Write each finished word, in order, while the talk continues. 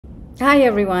Hi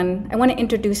everyone, I want to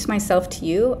introduce myself to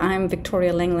you. I'm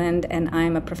Victoria Langland and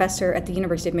I'm a professor at the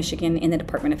University of Michigan in the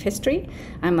Department of History.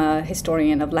 I'm a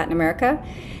historian of Latin America,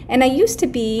 and I used to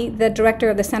be the director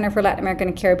of the Center for Latin American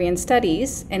and Caribbean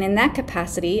Studies, and in that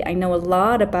capacity I know a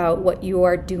lot about what you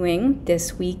are doing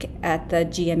this week at the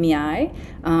GMEI.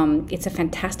 It's a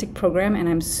fantastic program and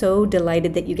I'm so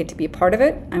delighted that you get to be a part of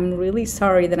it. I'm really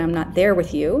sorry that I'm not there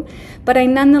with you, but I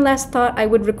nonetheless thought I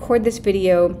would record this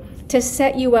video to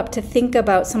set you up to think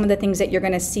about some of the things that you're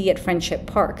going to see at Friendship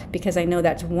Park, because I know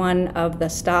that's one of the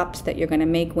stops that you're going to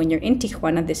make when you're in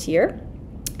Tijuana this year.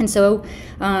 And so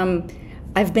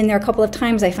I've been there a couple of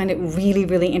times. I find it really,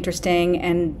 really interesting.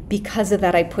 And because of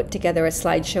that, I put together a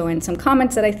slideshow and some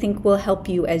comments that I think will help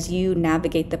you as you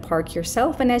navigate the park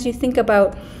yourself and as you think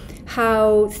about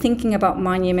how thinking about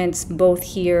monuments both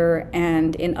here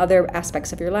and in other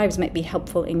aspects of your lives might be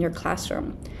helpful in your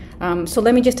classroom. So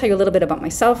let me just tell you a little bit about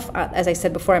myself. As I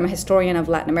said before, I'm a historian of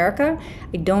Latin America.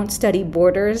 I don't study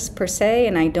borders per se,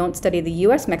 and I don't study the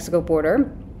US-Mexico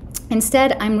border.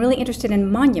 Instead, I'm really interested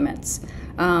in monuments.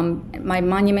 My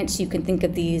monuments, you can think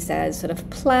of these as sort of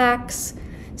plaques,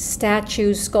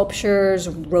 statues, sculptures,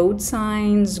 road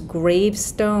signs,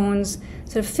 gravestones,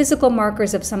 sort of physical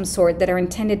markers of some sort that are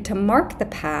intended to mark the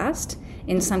past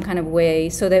in some kind of way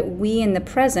so that we in the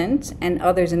present and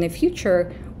others in the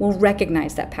future will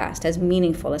recognize that past as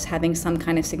meaningful, as having some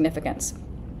kind of significance.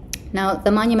 Now,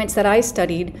 the monuments that I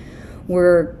studied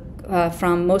were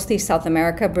from mostly South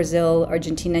America, Brazil,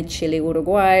 Argentina, Chile,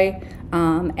 Uruguay,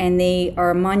 and they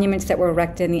are monuments that were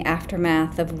erected in the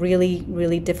aftermath of really,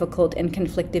 really difficult and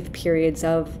conflictive periods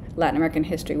of Latin American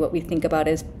history, what we think about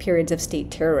as periods of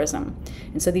state terrorism.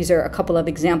 And so these are a couple of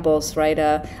examples, right?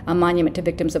 A monument to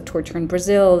victims of torture in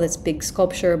Brazil, this big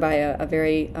sculpture by a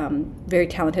very, very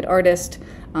talented artist,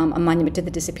 a monument to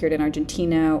the disappeared in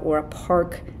Argentina, or a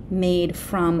park made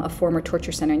from a former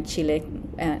torture center in Chile,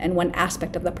 and one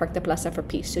aspect of the park, the Plaza for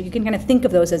Peace. So you can kind of think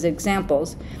of those as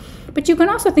examples. But you can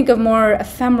also think of more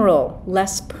ephemeral,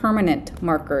 less permanent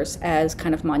markers as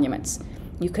kind of monuments.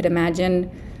 You could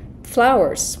imagine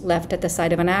flowers left at the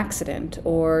site of an accident,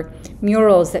 or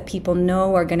murals that people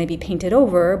know are going to be painted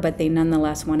over, but they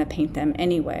nonetheless want to paint them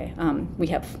anyway. We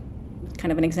have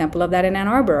kind of an example of that in Ann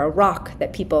Arbor, a rock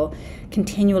that people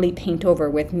continually paint over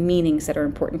with meanings that are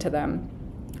important to them.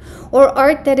 Or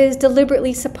art that is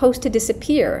deliberately supposed to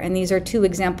disappear, and these are two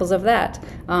examples of that.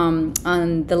 On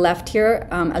the left here,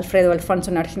 Alfredo Alfonso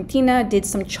in Argentina did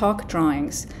some chalk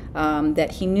drawings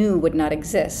that he knew would not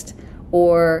exist.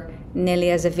 Or Nelly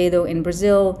Azevedo in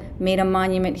Brazil made a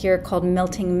monument here called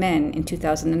Melting Men in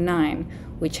 2009,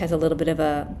 which has a little bit of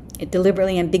a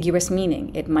deliberately ambiguous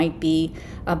meaning. It might be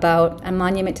about a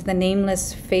monument to the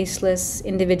nameless, faceless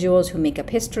individuals who make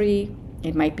up history.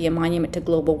 It might be a monument to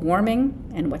global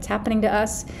warming and what's happening to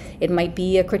us. It might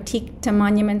be a critique to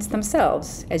monuments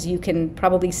themselves. As you can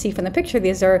probably see from the picture,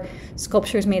 these are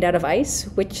sculptures made out of ice,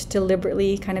 which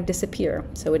deliberately kind of disappear.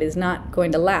 So it is not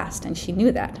going to last, and she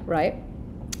knew that, right?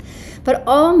 But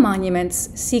all monuments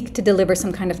seek to deliver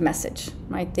some kind of message,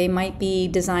 right? They might be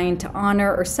designed to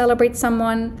honor or celebrate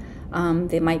someone.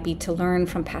 They might be to learn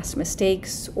from past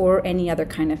mistakes or any other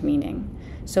kind of meaning.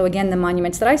 So again, the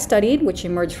monuments that I studied, which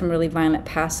emerged from really violent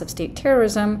pasts of state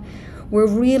terrorism, were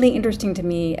really interesting to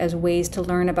me as ways to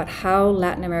learn about how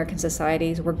Latin American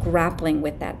societies were grappling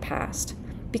with that past.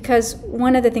 Because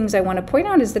one of the things I want to point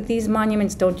out is that these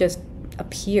monuments don't just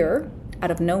appear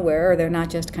out of nowhere, or they're not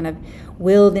just kind of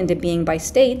willed into being by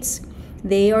states.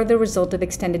 They are the result of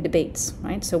extended debates,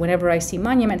 right? So whenever I see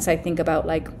monuments, I think about,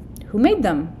 like, who made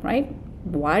them, right?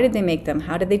 Why did they make them?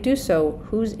 How did they do so?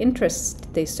 Whose interests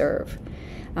did they serve?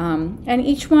 And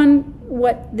each one,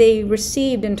 what they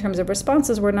received in terms of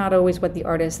responses were not always what the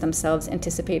artists themselves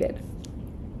anticipated.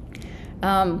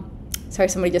 Sorry,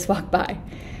 somebody just walked by.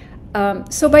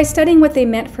 So by studying what they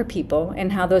meant for people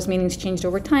and how those meanings changed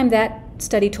over time, that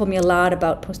study told me a lot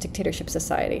about post-dictatorship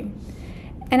society.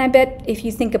 And I bet if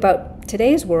you think about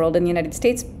today's world in the United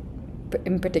States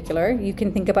in particular, you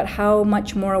can think about how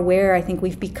much more aware I think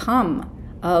we've become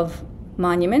of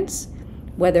monuments,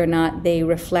 whether or not they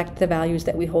reflect the values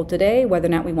that we hold today, whether or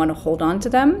not we want to hold on to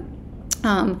them.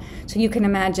 So you can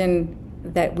imagine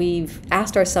that we've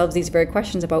asked ourselves these very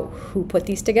questions about who put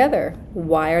these together?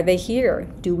 Why are they here?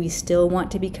 Do we still want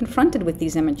to be confronted with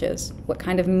these images? What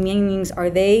kind of meanings are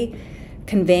they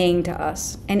conveying to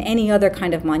us? And any other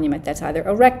kind of monument that's either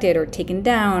erected or taken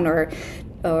down or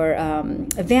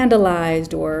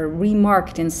vandalized or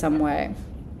remarked in some way.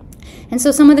 And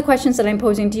so some of the questions that I'm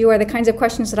posing to you are the kinds of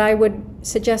questions that I would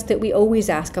suggest that we always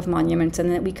ask of monuments,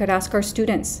 and that we could ask our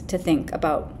students to think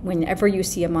about whenever you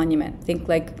see a monument. Think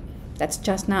like That's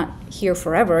just not here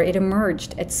forever. It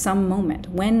emerged at some moment.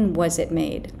 When was it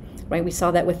made? Right? We saw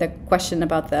that with the question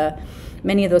about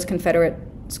many of those Confederate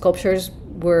sculptures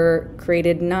were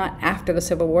created not after the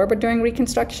Civil War, but during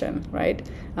Reconstruction, right?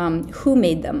 Who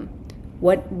made them?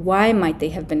 Why might they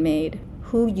have been made?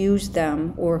 Who used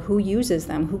them or who uses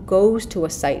them? Who goes to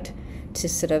a site to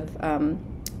sort of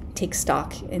take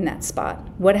stock in that spot?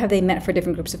 What have they meant for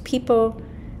different groups of people?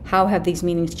 How have these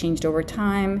meanings changed over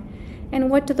time? And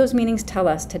what do those meanings tell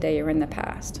us today or in the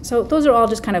past? So those are all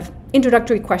just kind of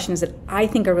introductory questions that I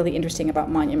think are really interesting about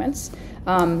monuments.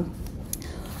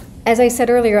 As I said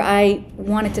earlier, I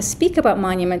wanted to speak about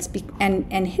monuments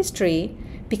and history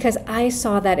because I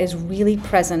saw that as really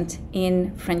present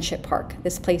in Friendship Park,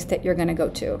 this place that you're going to go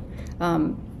to.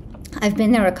 I've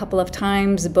been there a couple of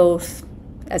times, both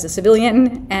as a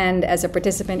civilian and as a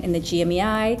participant in the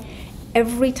GMEI.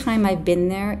 Every time I've been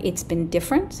there, it's been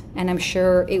different, and I'm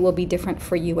sure it will be different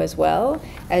for you as well,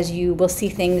 as you will see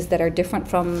things that are different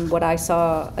from what I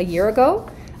saw a year ago.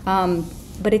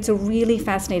 But it's a really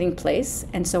fascinating place,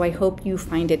 and so I hope you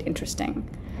find it interesting.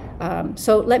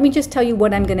 So let me just tell you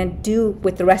what I'm going to do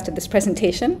with the rest of this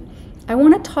presentation. I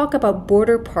want to talk about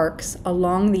border parks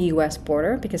along the US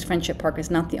border, because Friendship Park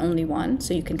is not the only one,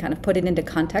 so you can kind of put it into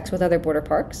context with other border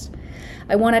parks.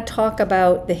 I want to talk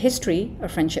about the history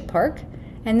of Friendship Park,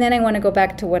 and then I want to go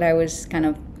back to what I was kind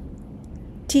of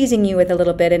teasing you with a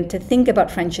little bit, and to think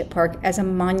about Friendship Park as a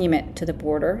monument to the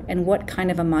border and what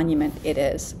kind of a monument it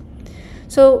is.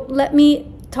 So let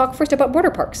me talk first about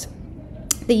border parks.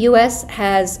 The US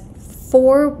has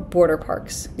 4 border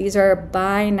parks. These are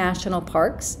binational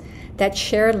parks that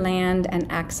share land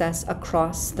and access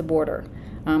across the border.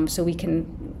 So we can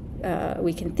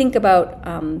think about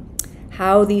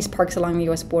how these parks along the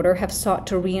US border have sought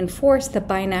to reinforce the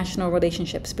binational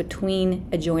relationships between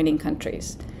adjoining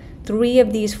countries. 3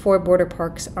 of these 4 border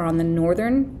parks are on the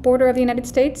northern border of the United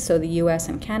States, so the US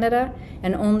and Canada,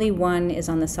 and only 1 is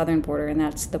on the southern border, and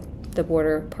that's the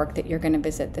border park that you're going to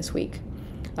visit this week.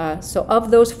 So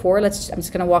of those 4, I'm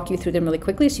just going to walk you through them really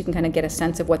quickly so you can kind of get a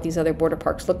sense of what these other border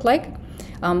parks look like.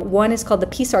 One is called the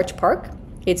Peace Arch Park.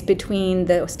 It's between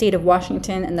the state of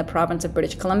Washington and the province of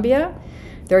British Columbia.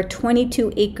 There are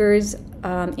 22 acres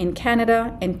in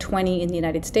Canada and 20 in the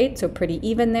United States, so pretty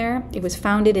even there. It was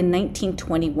founded in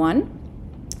 1921.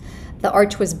 The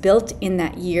arch was built in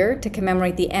that year to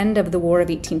commemorate the end of the War of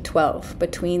 1812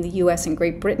 between the US and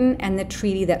Great Britain and the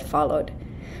treaty that followed.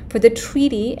 For the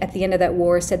treaty at the end of that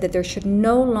war said that there should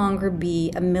no longer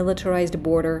be a militarized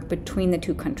border between the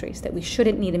 2 countries, that we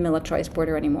shouldn't need a militarized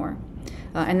border anymore.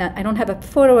 And I don't have a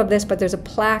photo of this, but there's a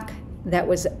plaque that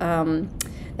was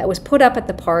put up at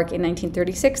the park in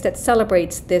 1936 that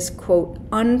celebrates this, quote,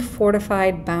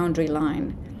 unfortified boundary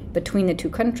line between the 2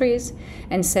 countries,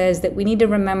 and says that we need to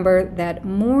remember the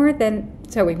more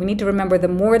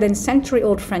than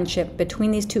century-old friendship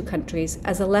between these 2 countries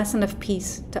as a lesson of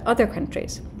peace to other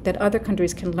countries, that other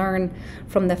countries can learn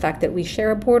from the fact that we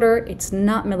share a border, it's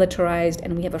not militarized,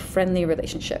 and we have a friendly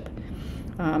relationship.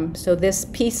 So this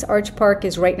Peace Arch Park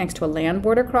is right next to a land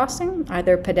border crossing,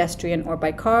 either pedestrian or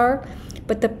by car,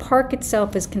 but the park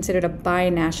itself is considered a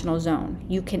binational zone.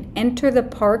 You can enter the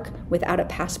park without a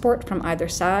passport from either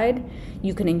side.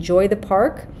 You can enjoy the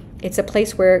park. It's a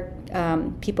place where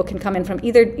people can come in from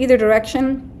either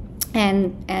direction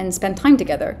and spend time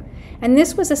together. And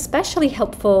this was especially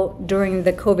helpful during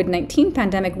the COVID-19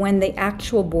 pandemic when the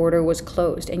actual border was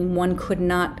closed and one could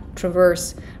not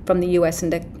traverse from the US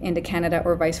into Canada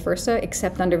or vice versa,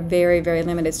 except under very, very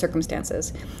limited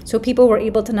circumstances. So people were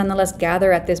able to nonetheless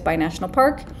gather at this binational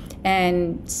park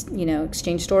and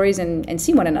exchange stories and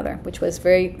see one another, which was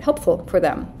very helpful for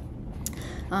them.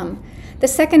 The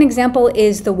second example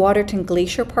is the Waterton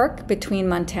Glacier Park between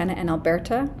Montana and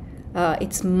Alberta.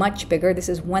 It's much bigger. This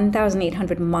is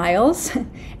 1,800 miles,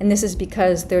 and this is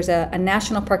because there's a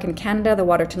national park in Canada, the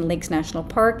Waterton Lakes National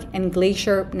Park, and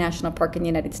Glacier National Park in the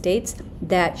United States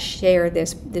that share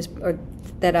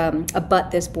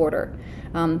abut this border.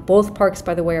 Both parks,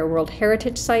 by the way, are World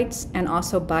Heritage Sites and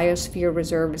also biosphere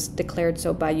reserves declared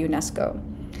so by UNESCO.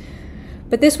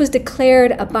 But this was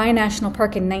declared a binational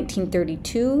park in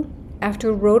 1932.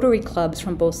 After Rotary clubs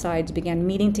from both sides began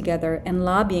meeting together and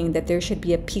lobbying that there should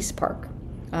be a peace park.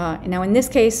 Now in this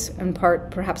case, in part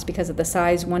perhaps because of the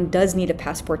size, one does need a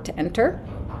passport to enter,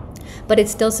 but it's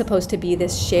still supposed to be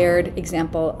this shared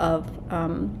example of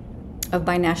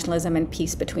binationalism and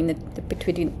peace between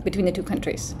the 2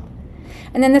 countries.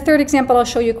 And then the third example I'll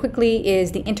show you quickly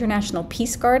is the International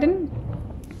Peace Garden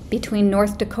between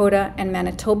North Dakota and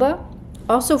Manitoba,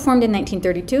 also formed in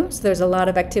 1932, so there's a lot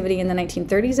of activity in the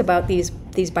 1930s about these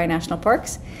binational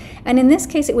parks. And in this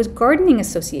case, it was gardening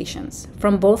associations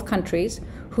from both countries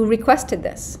who requested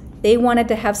this. They wanted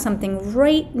to have something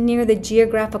right near the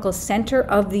geographical center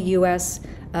of the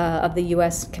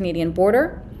U.S.-Canadian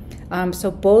border.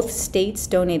 So both states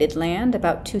donated land,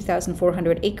 about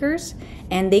 2,400 acres,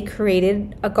 and they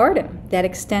created a garden that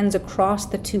extends across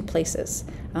the two places.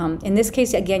 In this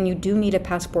case, again, you do need a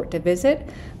passport to visit,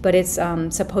 but it's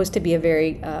supposed to be a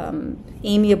very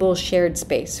amiable shared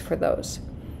space for those.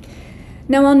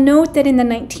 Now, I'll note that in the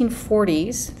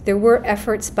 1940s, there were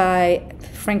efforts by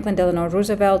Franklin Delano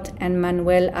Roosevelt and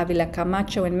Manuel Avila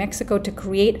Camacho in Mexico to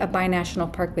create a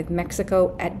binational park with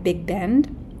Mexico at Big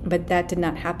Bend, but that did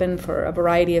not happen for a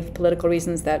variety of political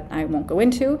reasons that I won't go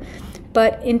into.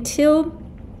 But until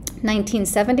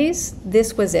 1970s,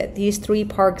 this was it. These three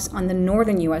parks on the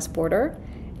northern U.S. border,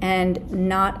 and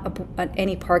not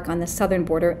any park on the southern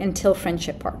border until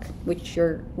Friendship Park, which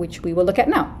we will look at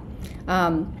now.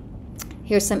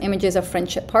 Here's some images of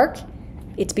Friendship Park.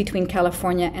 It's between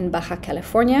California and Baja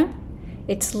California.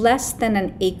 It's less than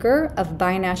an acre of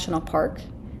binational park.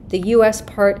 The U.S.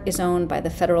 part is owned by the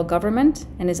federal government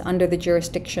and is under the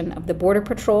jurisdiction of the Border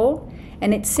Patrol,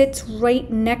 and it sits right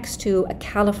next to a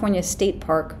California state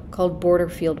park called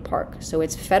Borderfield Park. So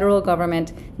it's federal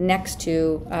government next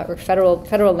to, or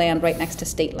federal land right next to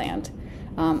state land.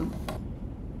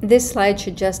 This slide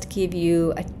should just give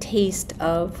you a taste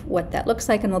of what that looks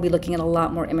like, and we'll be looking at a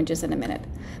lot more images in a minute.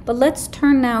 But let's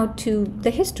turn now to the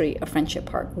history of Friendship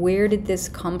Park. Where did this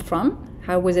come from?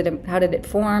 How did it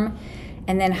form?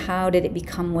 And then how did it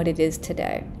become what it is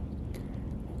today?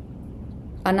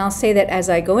 And I'll say that as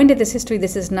I go into this history,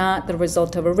 this is not the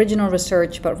result of original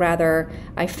research, but rather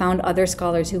I found other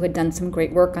scholars who had done some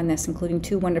great work on this, including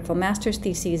 2 wonderful master's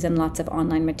theses and lots of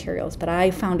online materials. But I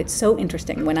found it so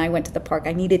interesting when I went to the park.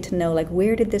 I needed to know, like,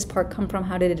 where did this park come from?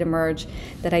 How did it emerge?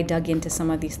 That I dug into some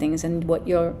of these things, and what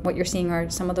you're seeing are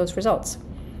some of those results.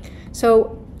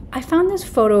 So I found this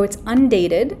photo. It's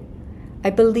undated.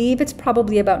 I believe it's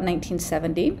probably about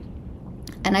 1970.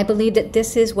 And I believe that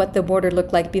this is what the border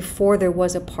looked like before there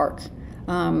was a park.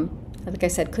 Like I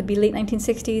said, could be late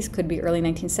 1960s, could be early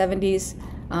 1970s.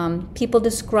 People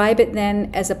describe it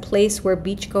then as a place where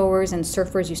beachgoers and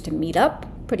surfers used to meet up,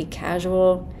 pretty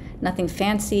casual, nothing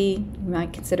fancy. You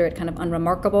might consider it kind of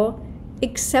unremarkable,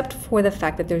 except for the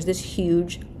fact that there's this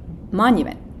huge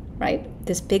monument, right?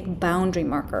 This big boundary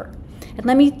marker. And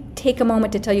let me take a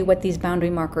moment to tell you what these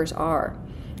boundary markers are.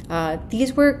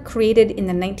 These were created in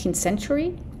the 19th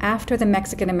century after the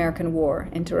Mexican-American War.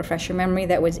 And to refresh your memory,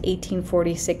 that was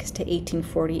 1846 to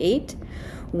 1848,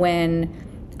 when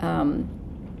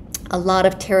a lot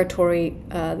of territory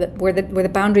where the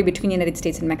boundary between the United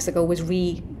States and Mexico was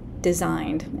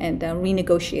redesigned and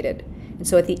renegotiated. And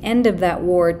so at the end of that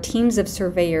war, teams of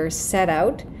surveyors set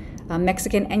out,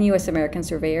 Mexican and U.S. American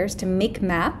surveyors, to make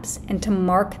maps and to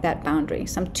mark that boundary,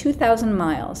 some 2,000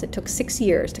 miles. It took 6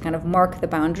 years to kind of mark the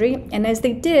boundary. And as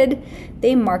they did,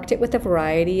 they marked it with a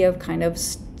variety of kind of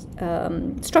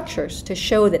structures to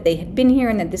show that they had been here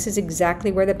and that this is exactly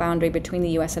where the boundary between the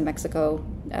U.S. and Mexico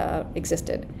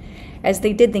existed. As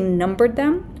they did, they numbered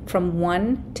them from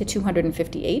 1 to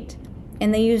 258.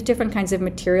 And they used different kinds of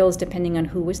materials depending on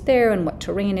who was there and what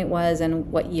terrain it was and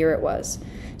what year it was.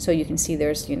 So you can see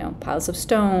there's, piles of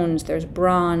stones, there's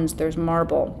bronze, there's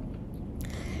marble.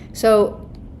 So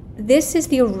this is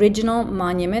the original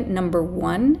monument, number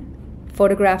 1,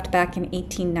 photographed back in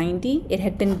 1890. It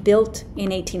had been built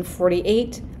in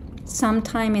 1848.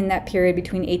 Sometime in that period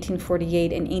between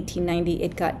 1848 and 1890,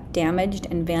 it got damaged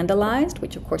and vandalized,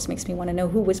 which of course makes me want to know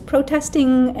who was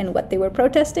protesting and what they were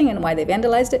protesting and why they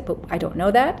vandalized it, but I don't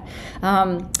know that.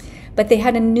 But they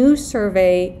had a new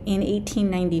survey in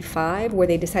 1895 where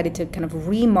they decided to kind of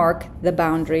remark the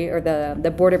boundary or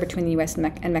the border between the U.S.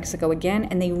 and Mexico again,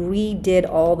 and they redid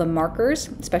all the markers,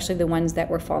 especially the ones that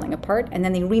were falling apart, and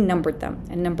then they renumbered them.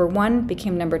 And number 1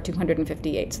 became number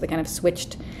 258, so they kind of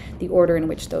switched the order in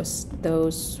which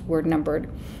those were numbered.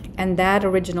 And that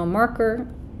original marker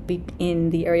in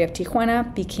the area of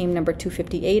Tijuana became number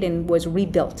 258 and was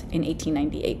rebuilt in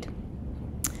 1898.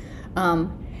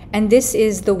 And this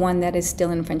is the one that is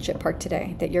still in Friendship Park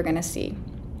today that you're going to see.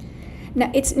 Now,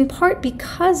 it's in part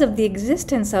because of the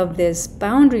existence of this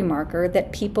boundary marker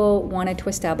that people wanted to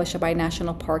establish a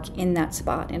binational park in that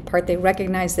spot. In part, they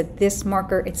recognized that this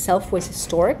marker itself was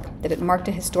historic, that it marked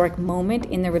a historic moment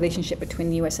in the relationship between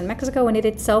the U.S. and Mexico, and it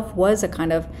itself was a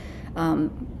kind of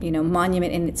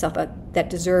monument in itself that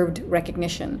deserved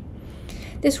recognition.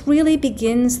 This really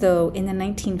begins, though, in the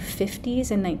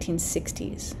 1950s and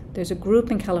 1960s. there's a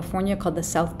group in California called the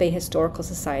South Bay Historical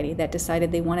Society that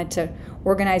decided they wanted to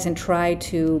organize and try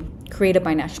to create a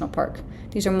binational park.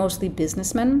 These are mostly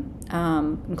businessmen,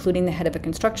 including the head of a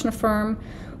construction firm,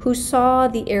 who saw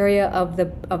the area of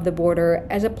the border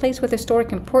as a place with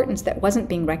historic importance that wasn't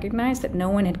being recognized, that no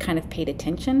one had kind of paid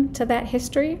attention to that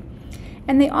history.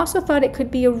 And they also thought it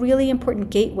could be a really important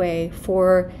gateway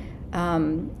for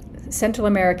Central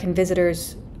American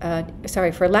visitors,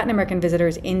 for Latin American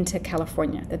visitors into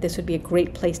California, that this would be a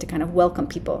great place to kind of welcome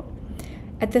people.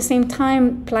 At the same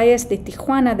time, playas de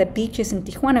Tijuana, the beaches in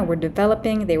Tijuana, were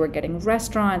developing. They were getting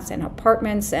restaurants and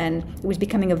apartments, and it was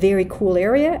becoming a very cool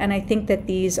area. And I think that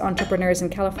these entrepreneurs in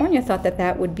California thought that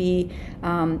that would be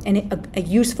a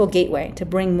useful gateway to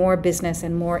bring more business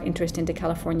and more interest into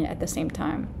California at the same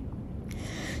time.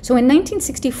 So in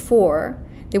 1964,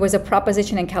 there was a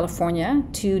proposition in California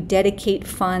to dedicate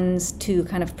funds to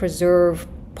kind of preserve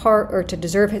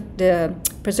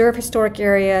historic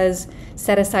areas,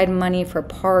 set aside money for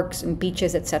parks and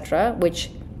beaches, etc.,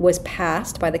 which was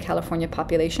passed by the California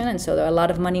population, and so a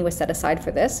lot of money was set aside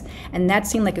for this, and that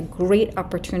seemed like a great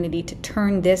opportunity to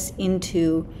turn this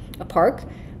into a park.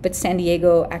 But San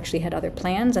Diego actually had other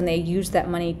plans, and they used that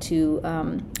money to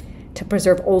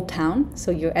preserve Old Town.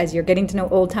 So as you're getting to know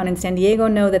Old Town in San Diego,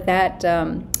 know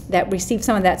that received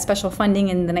some of that special funding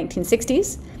in the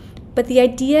 1960s. But the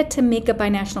idea to make a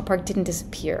binational park didn't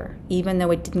disappear, even though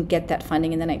it didn't get that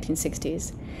funding in the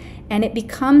 1960s. And it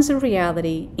becomes a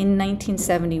reality in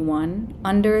 1971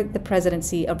 under the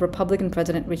presidency of Republican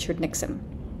President Richard Nixon.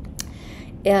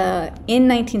 In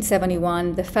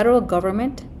 1971, the federal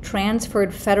government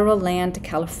transferred federal land to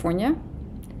California.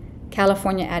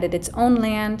 California added its own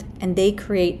land, and they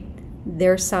create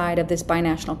their side of this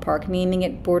binational park, naming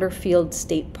it Borderfield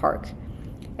State Park.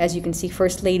 As you can see,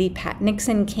 First Lady Pat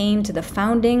Nixon came to the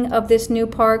founding of this new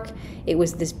park. It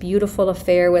was this beautiful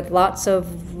affair with lots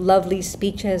of lovely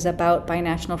speeches about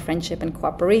binational friendship and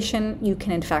cooperation. You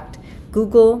can, in fact,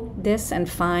 Google this and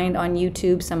find on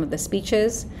YouTube some of the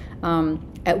speeches.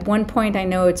 At one point, I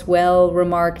know it's well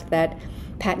remarked that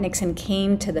Pat Nixon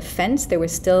came to the fence. There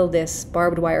was still this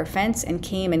barbed wire fence, and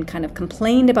came and kind of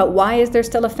complained about why is there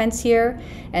still a fence here,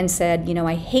 and said,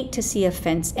 I hate to see a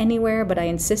fence anywhere, but I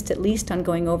insist at least on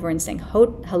going over and saying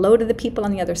hello to the people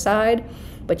on the other side.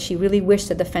 But she really wished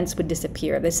that the fence would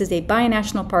disappear. This is a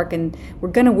binational park, and we're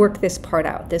going to work this part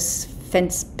out. This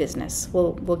fence business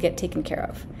will get taken care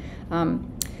of.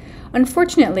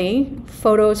 Unfortunately,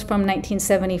 photos from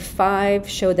 1975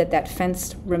 show that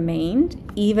fence remained,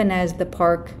 even as the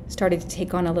park started to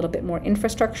take on a little bit more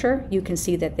infrastructure. You can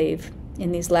see that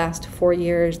in these last 4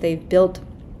 years, they've built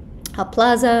a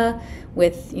plaza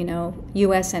with,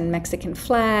 U.S. and Mexican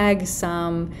flags,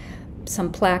 some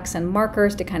plaques and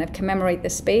markers to kind of commemorate the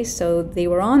space. So they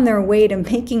were on their way to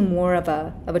making more of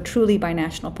a truly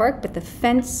binational park, but the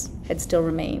fence had still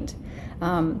remained.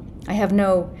 I have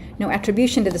no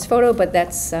attribution to this photo, but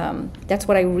that's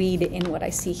what I read in what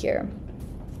I see here.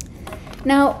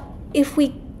 Now, if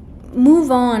we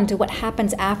move on to what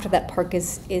happens after that park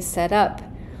is set up,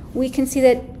 we can see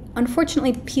that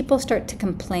unfortunately people start to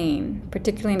complain,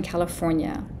 particularly in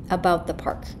California, about the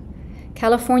park.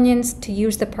 Californians, to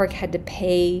use the park, had to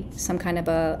pay some kind of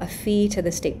a fee to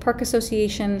the State Park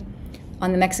Association.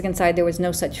 On the Mexican side, there was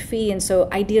no such fee, and so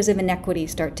ideas of inequity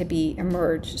start to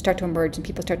emerge, and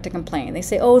people start to complain. They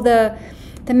say, oh, the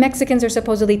Mexicans are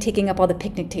supposedly taking up all the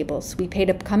picnic tables. We pay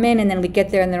to come in, and then we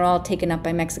get there, and they're all taken up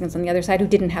by Mexicans on the other side who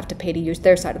didn't have to pay to use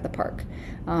their side of the park.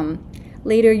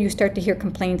 Later, you start to hear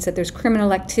complaints that there's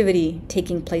criminal activity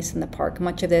taking place in the park,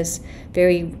 much of this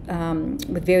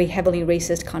with very heavily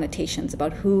racist connotations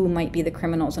about who might be the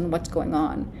criminals and what's going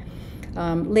on.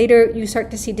 Later, you start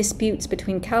to see disputes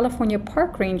between California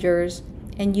park rangers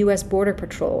and U.S. Border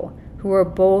Patrol, who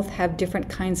both have different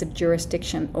kinds of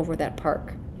jurisdiction over that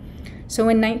park. So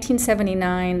in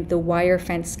 1979, the wire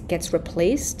fence gets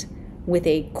replaced with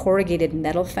a corrugated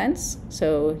metal fence.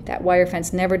 So that wire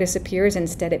fence never disappears.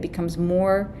 Instead, it becomes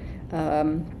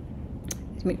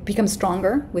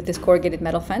stronger with this corrugated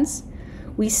metal fence.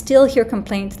 We still hear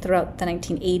complaints throughout the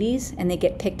 1980s, and they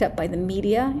get picked up by the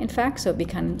media, in fact, so it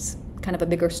becomes kind of a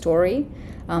bigger story,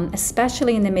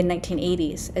 especially in the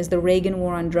mid-1980s as the Reagan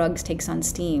war on drugs takes on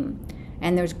steam,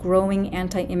 and there's growing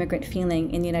anti-immigrant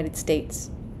feeling in the United States.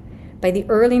 By the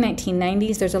early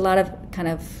 1990s, there's a lot of kind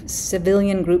of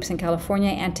civilian groups in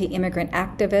California, anti-immigrant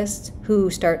activists,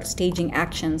 who start staging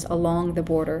actions along the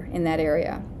border in that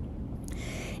area.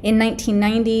 In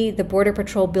 1990, the Border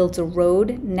Patrol builds a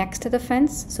road next to the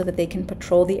fence so that they can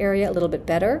patrol the area a little bit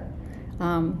better.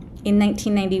 In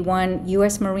 1991,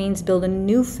 U.S. Marines built a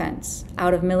new fence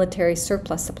out of military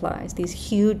surplus supplies. These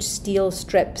huge steel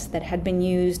strips that had been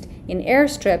used in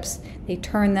airstrips, they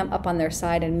turn them up on their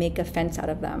side and make a fence out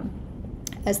of them.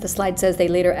 As the slide says, they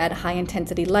later add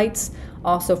high-intensity lights,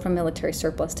 also from military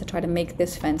surplus, to try to make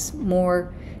this fence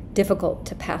more difficult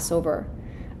to pass over.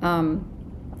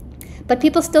 But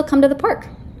people still come to the park.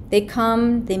 They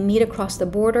come, they meet across the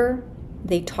border,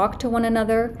 they talk to one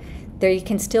another. There you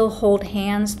can still hold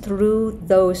hands through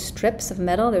those strips of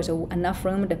metal. There's enough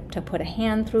room to put a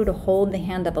hand through, to hold the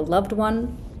hand of a loved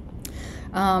one.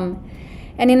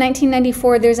 And in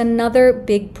 1994, there's another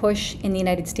big push in the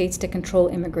United States to control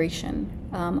immigration.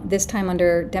 This time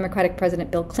under Democratic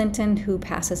President Bill Clinton, who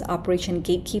passes Operation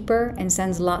Gatekeeper and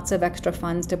sends lots of extra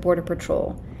funds to Border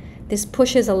Patrol. This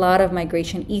pushes a lot of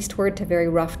migration eastward to very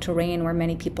rough terrain where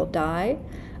many people die.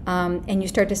 And you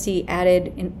start to see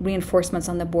added reinforcements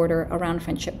on the border around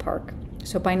Friendship Park.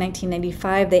 So by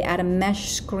 1995, they add a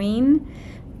mesh screen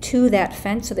to that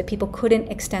fence so that people couldn't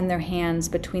extend their hands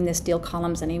between the steel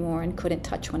columns anymore and couldn't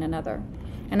touch one another.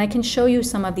 And I can show you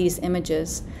some of these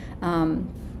images.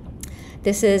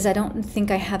 This is, I don't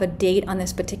think I have a date on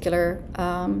this particular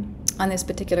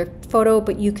photo,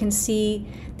 but you can see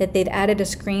that they've added a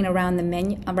screen around the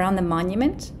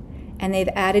monument, and they've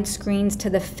added screens to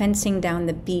the fencing down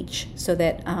the beach so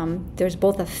that there's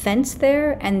both a fence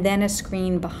there and then a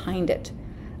screen behind it.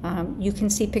 You can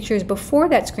see pictures before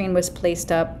that screen was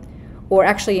placed up, or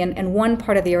actually in one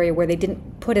part of the area where they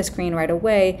didn't put a screen right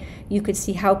away, you could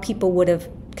see how people would have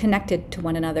connected to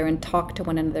one another and talked to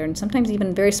one another, and sometimes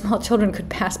even very small children could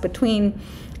pass between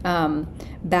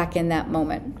back in that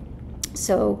moment.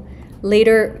 So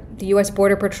later, the U.S.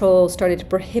 Border Patrol started to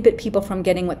prohibit people from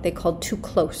getting what they called too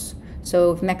close.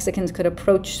 So if Mexicans could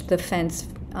approach the fence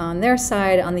on their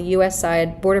side, on the U.S.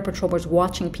 side, Border Patrol was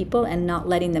watching people and not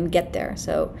letting them get there.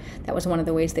 So that was one of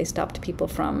the ways they stopped people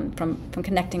from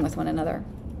connecting with one another.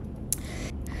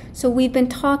 So we've been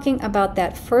talking about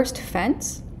that first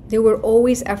fence. There were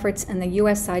always efforts on the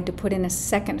U.S. side to put in a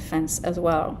second fence as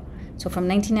well. So from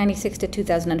 1996 to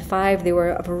 2005, there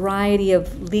were a variety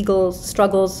of legal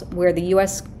struggles where the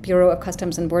U.S. Bureau of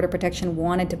Customs and Border Protection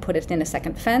wanted to put it in a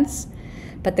second fence.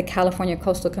 But the California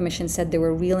Coastal Commission said there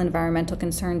were real environmental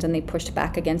concerns and they pushed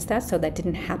back against that, so that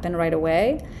didn't happen right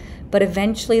away. But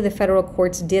eventually the federal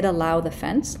courts did allow the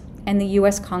fence, and the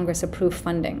U.S. Congress approved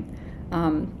funding.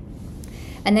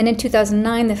 And then in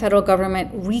 2009, the federal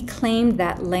government reclaimed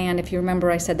that land. If you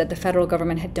remember, I said that the federal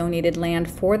government had donated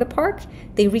land for the park.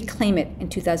 They reclaim it in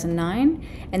 2009,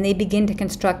 and they begin to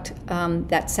construct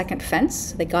that second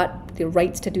fence. They got the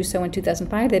rights to do so in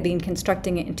 2005. They begin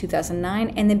constructing it in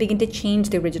 2009, and they begin to change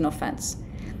the original fence.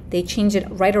 They changed it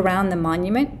right around the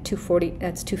monument,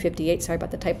 258, sorry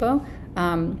about the typo,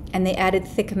 and they added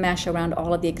thick mesh around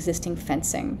all of the existing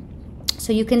fencing.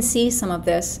 So you can see some of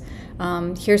this.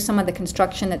 Here's some of the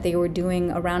construction that they were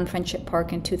doing around Friendship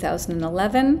Park in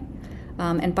 2011.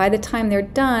 And by the time they're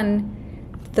done,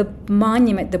 the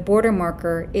monument, the border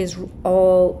marker, is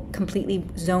all completely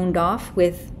zoned off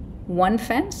with one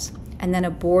fence, and then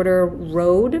a border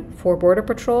road for Border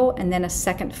Patrol, and then a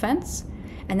second fence.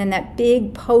 And then that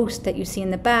big post that you see in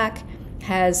the back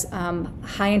has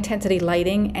high-intensity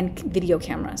lighting and video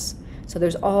cameras. So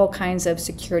there's all kinds of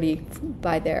security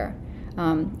by there.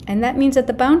 And that means that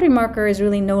the boundary marker is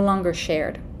really no longer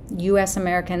shared. U.S.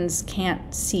 Americans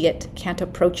can't see it, can't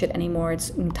approach it anymore.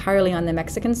 It's entirely on the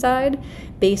Mexican side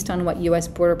based on what U.S.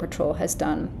 Border Patrol has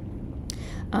done.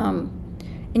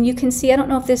 And you can see, I don't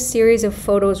know if this series of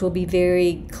photos will be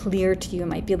very clear to you. It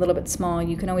might be a little bit small.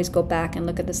 You can always go back and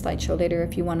look at the slideshow later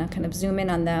if you want to kind of zoom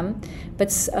in on them.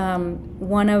 But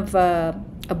one of a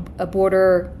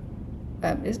border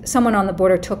someone on the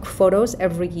border took photos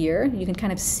every year. You can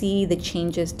kind of see the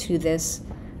changes to this,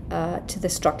 to the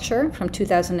structure from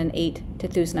 2008 to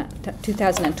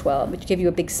 2012, which give you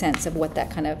a big sense of what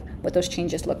what those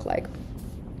changes look like.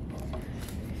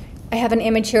 I have an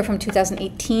image here from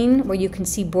 2018 where you can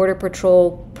see Border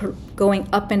Patrol going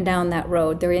up and down that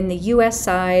road. They're in the U.S.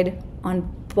 side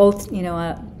on both,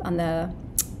 on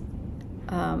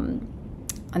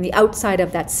the outside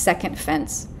of that second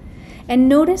fence. And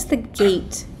notice the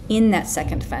gate in that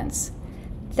second fence.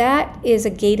 That is a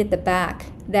gate at the back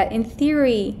that, in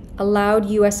theory, allowed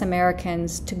U.S.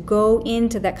 Americans to go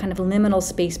into that kind of liminal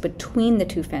space between the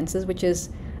two fences, which is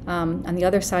on the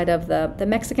other side of the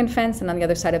Mexican fence and on the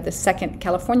other side of the second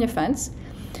California fence,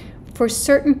 for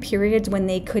certain periods when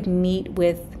they could meet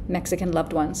with Mexican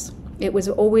loved ones. It was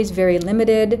always very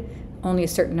limited. only a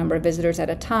certain number of visitors at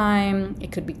a time.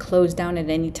 It could be closed down at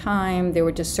any time. There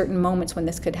were just certain moments when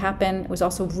this could happen. It was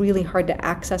also really hard to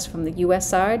access from the US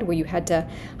side, where you had to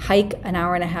hike a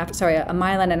mile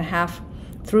and a half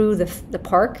through the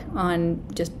park on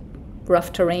just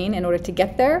rough terrain in order to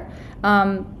get there.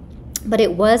 But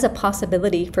it was a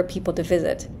possibility for people to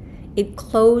visit. It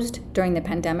closed during the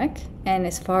pandemic, and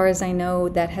as far as I know,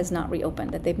 that has not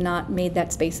reopened, that they've not made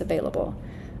that space available.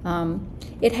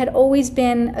 It had always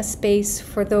been a space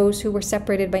for those who were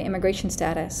separated by immigration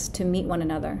status to meet one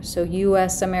another. So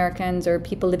US Americans or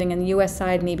people living on the US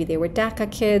side, maybe they were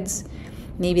DACA kids,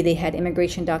 maybe they had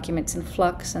immigration documents in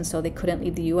flux and so they couldn't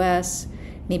leave the US.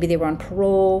 Maybe they were on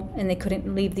parole and they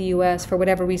couldn't leave the US. For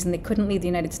whatever reason, they couldn't leave the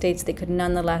United States. They could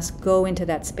nonetheless go into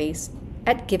that space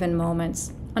at given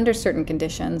moments, under certain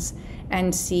conditions,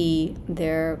 and see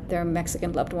their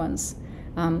Mexican loved ones.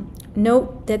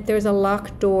 Note that there's a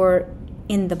locked door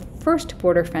in the first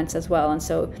border fence as well. And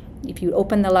so if you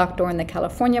open the locked door in the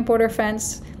California border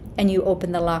fence and you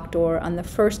open the locked door on the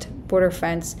first border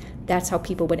fence, that's how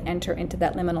people would enter into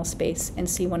that liminal space and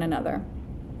see one another.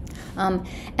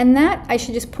 And that, I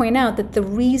should just point out that the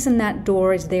reason that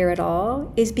door is there at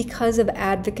all is because of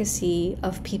advocacy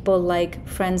of people like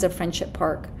Friends of Friendship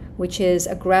Park, which is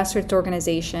a grassroots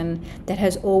organization that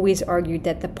has always argued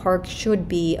that the park should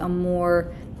be a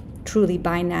more truly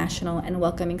binational and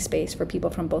welcoming space for people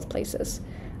from both places.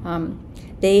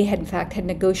 They had, in fact, had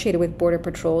negotiated with Border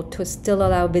Patrol to still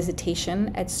allow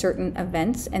visitation at certain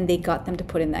events, and they got them to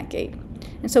put in that gate.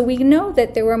 And so we know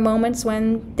that there were moments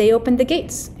when they opened the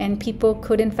gates and people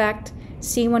could, in fact,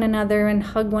 see one another and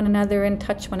hug one another and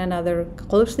touch one another,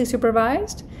 closely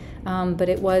supervised, but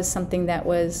it was something that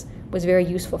was very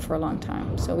useful for a long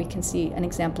time. So we can see an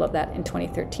example of that in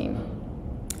 2013.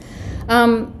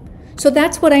 So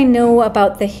that's what I know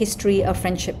about the history of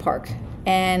Friendship Park.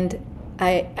 And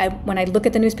when I look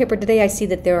at the newspaper today, I see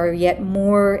that there are yet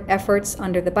more efforts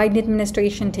under the Biden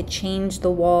administration to change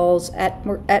the walls at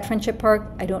Friendship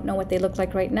Park. I don't know what they look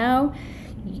like right now.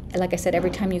 Like I said,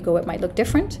 every time you go, it might look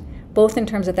different, both in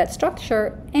terms of that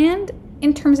structure and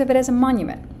in terms of it as a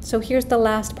monument. So here's the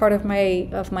last part of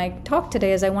my talk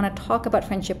today, is I want to talk about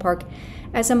Friendship Park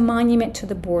as a monument to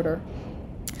the border.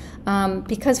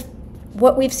 Because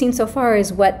what we've seen so far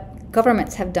is what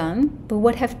governments have done, but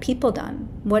what have people done?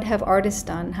 What have artists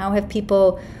done? How have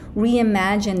people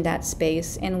reimagined that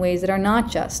space in ways that are not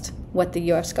just what the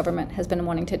US government has been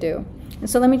wanting to do? And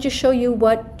so let me just show you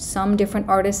what some different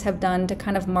artists have done to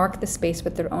kind of mark the space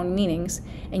with their own meanings,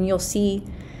 and you'll see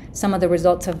some of the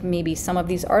results of maybe some of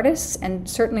these artists, and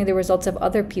certainly the results of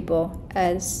other people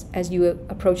as you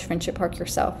approach Friendship Park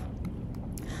yourself.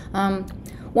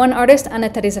 One artist, Ana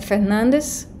Teresa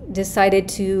Fernandez, decided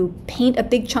to paint a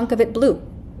big chunk of it blue,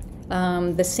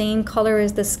 the same color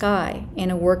as the sky,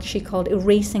 in a work she called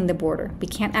Erasing the Border. We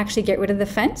can't actually get rid of the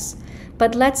fence,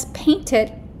 but let's paint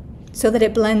it so that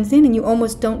it blends in and you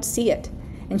almost don't see it.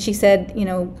 And she said, you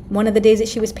know, one of the days that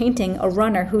she was painting, a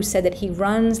runner who said that he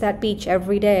runs that beach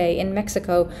every day in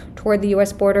Mexico toward the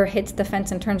US border, hits the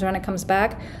fence and turns around and comes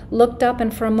back, looked up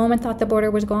and for a moment thought the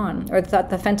border was gone, or thought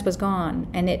the fence was gone.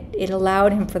 And it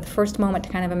allowed him for the first moment to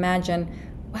kind of imagine,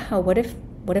 wow, what if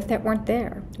that weren't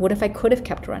there? What if I could have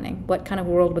kept running? What kind of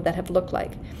world would that have looked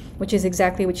like? Which is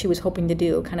exactly what she was hoping to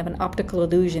do, kind of an optical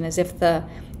illusion, as if the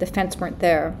fence weren't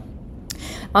there.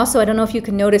 Also, I don't know if you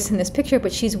can notice in this picture,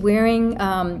 but she's wearing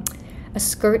a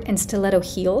skirt and stiletto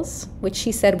heels, which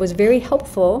she said was very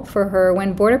helpful for her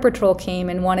when Border Patrol came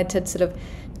and wanted to sort of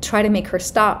try to make her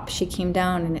stop. She came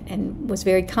down and was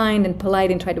very kind and polite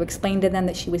and tried to explain to them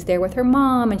that she was there with her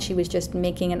mom and she was just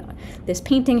making this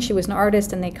painting. She was an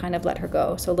artist, and they kind of let her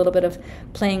go. So a little bit of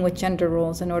playing with gender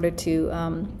roles in order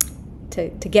to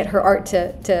get her art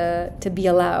to be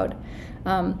allowed.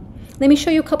 Let me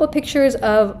show you a couple pictures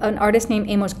of an artist named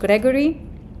Amos Gregory,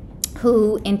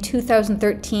 who in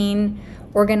 2013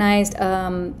 organized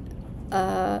at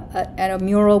a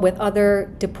mural with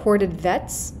other deported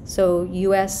vets, so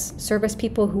U.S. service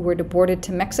people who were deported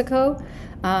to Mexico,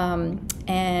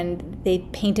 and they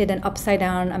painted an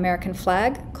upside-down American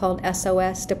flag called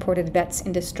SOS, Deported Vets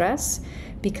in Distress,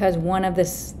 because one of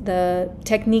the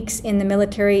techniques in the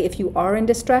military, if you are in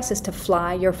distress, is to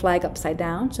fly your flag upside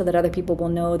down so that other people will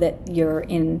know that you're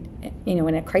in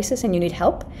a crisis and you need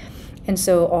help. And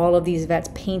so all of these vets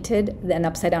painted an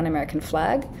upside-down American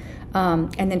flag,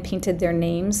 and then painted their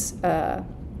names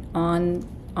on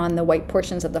the white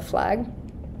portions of the flag.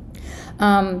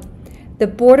 The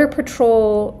Border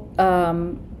Patrol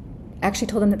actually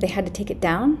told them that they had to take it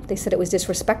down. They said it was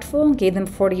disrespectful, gave them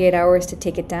 48 hours to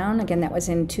take it down. Again, that was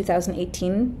in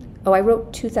 2018. Oh, I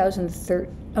wrote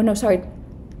 2013. Oh, no, sorry.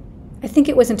 I think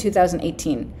it was in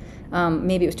 2018.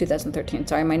 Maybe it was 2013.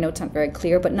 Sorry, my notes aren't very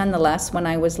clear. But nonetheless, when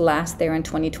I was last there in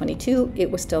 2022, it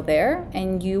was still there.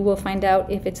 And you will find out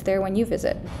if it's there when you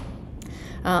visit.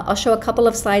 I'll show a couple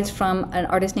of slides from an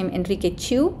artist named Enrique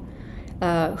Chu,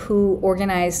 who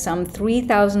organized some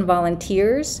 3,000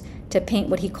 volunteers to paint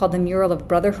what he called the mural of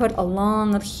brotherhood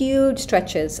along huge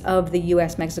stretches of the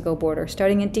U.S.-Mexico border,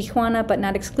 starting in Tijuana, but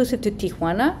not exclusive to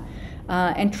Tijuana,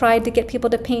 and tried to get people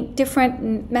to paint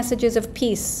different messages of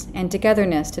peace and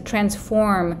togetherness to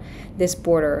transform this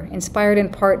border, inspired in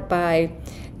part by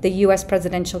the U.S.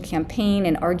 presidential campaign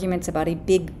and arguments about a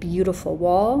big, beautiful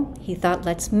wall. He thought,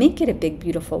 let's make it a big,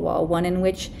 beautiful wall, one in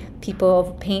which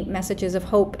people paint messages of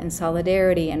hope and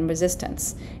solidarity and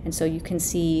resistance. And so you can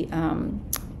see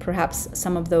perhaps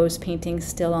some of those paintings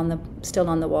still on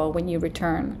the wall when you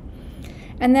return.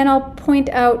 And then I'll point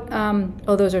out,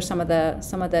 those are some of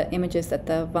the images that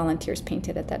the volunteers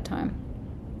painted at that time.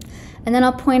 And then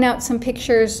I'll point out some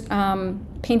pictures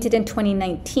painted in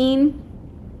 2019.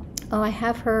 Oh, I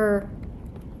have her,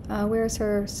 where's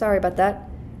her, sorry about that.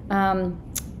 I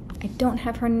don't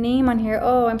have her name on here.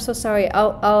 Oh, I'm so sorry.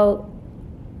 I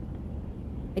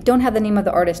don't have the name of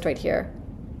the artist right here.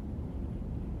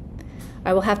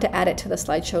 I will have to add it to the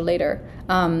slideshow later.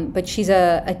 But she's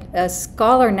a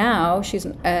scholar now. She's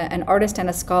an artist and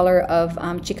a scholar of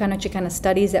Chicano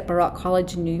studies at Baruch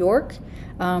College in New York,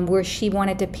 where she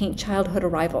wanted to paint childhood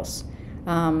arrivals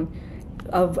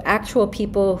of actual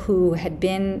people who had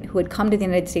come to the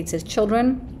United States as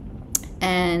children,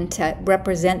 and to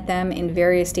represent them in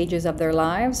various stages of their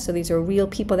lives. So these are real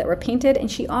people that were painted,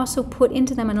 and she also put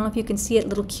into them, I don't know if you can see it,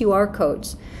 little QR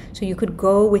codes. So you could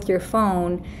go with your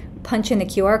phone, punch in the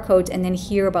QR codes, and then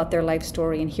hear about their life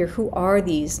story and hear who are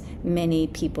these many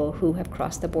people who have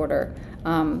crossed the border.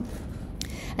 And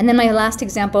then my last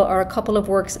example are a couple of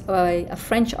works by a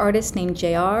French artist named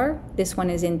JR. This one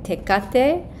is in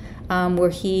Tecate, where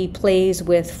he plays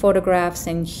with photographs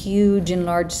and huge and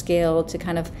large scale to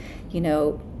kind of,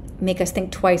 make us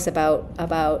think twice about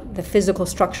the physical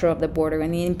structure of the border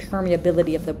and the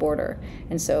impermeability of the border.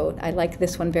 And so I like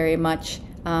this one very much,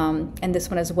 and this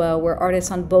one as well, where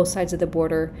artists on both sides of the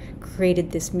border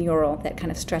created this mural that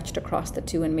kind of stretched across the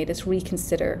two and made us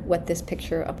reconsider what this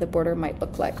picture of the border might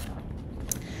look like.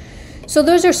 So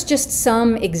those are just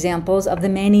some examples of the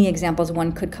many examples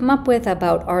one could come up with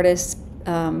about artists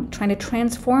trying to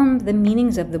transform the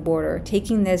meanings of the border,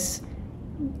 taking this,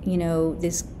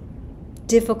 this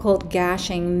difficult,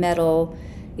 gashing metal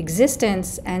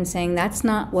existence and saying that's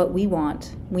not what we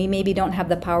want. We maybe don't have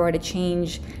the power to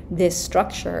change this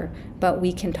structure, but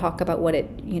we can talk about what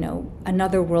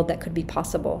another world that could be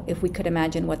possible if we could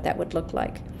imagine what that would look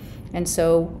like. And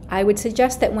so I would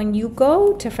suggest that when you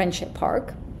go to Friendship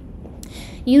Park,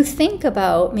 you think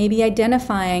about maybe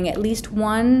identifying at least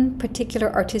one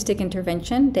particular artistic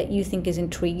intervention that you think is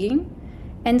intriguing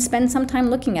and spend some time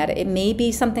looking at it. It may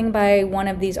be something by one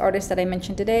of these artists that I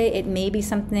mentioned today. It may be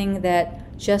something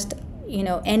that just,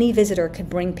 any visitor could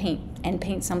bring paint and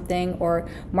paint something or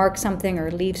mark something or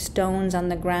leave stones on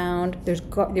the ground. There's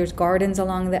gardens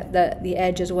along the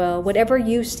edge as well. Whatever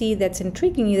you see that's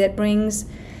intriguing you, that brings,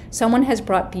 someone has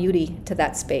brought beauty to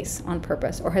that space on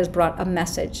purpose or has brought a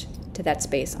message to that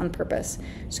space on purpose.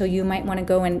 So you might want to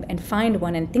go and find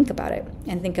one and think about it,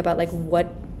 and think about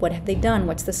what have they done?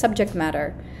 What's the subject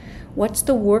matter? What's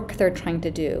the work they're trying to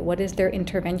do? What is their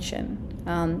intervention?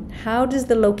 How does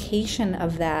the location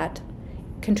of that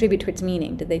contribute to its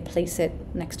meaning? Did they place it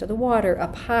next to the water,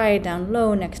 up high, down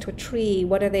low, next to a tree?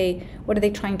 What are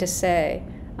they trying to say?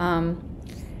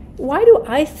 Why do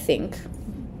I think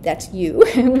that's you?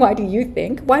 Why do you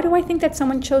think? Why do I think that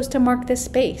someone chose to mark this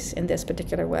space in this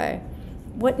particular way?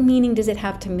 What meaning does it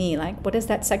have to me? What does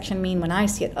that section mean when I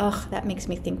see it? Ugh, that makes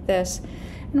me think this.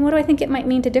 And what do I think it might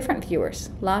mean to different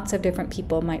viewers? Lots of different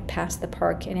people might pass the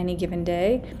park in any given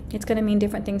day. It's going to mean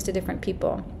different things to different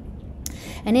people.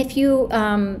 And if you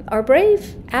are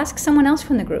brave, ask someone else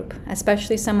from the group,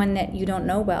 especially someone that you don't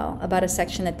know well, about a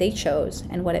section that they chose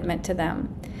and what it meant to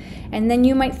them. And then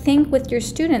you might think with your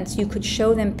students, you could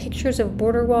show them pictures of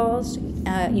border walls.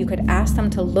 You could ask them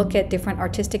to look at different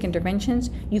artistic interventions.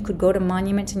 You could go to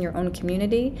monuments in your own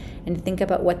community and think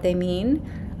about what they mean.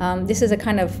 This is a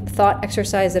kind of thought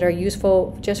exercise that are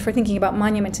useful just for thinking about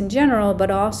monuments in general,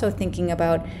 but also thinking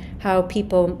about how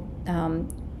people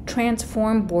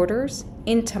transform borders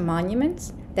into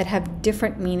monuments that have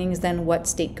different meanings than what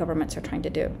state governments are trying to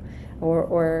do,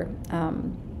 or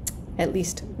at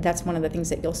least that's one of the things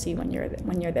that you'll see when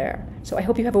you're there. So I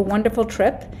hope you have a wonderful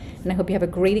trip, and I hope you have a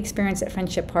great experience at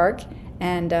Friendship Park,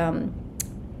 and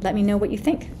let me know what you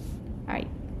think. All right.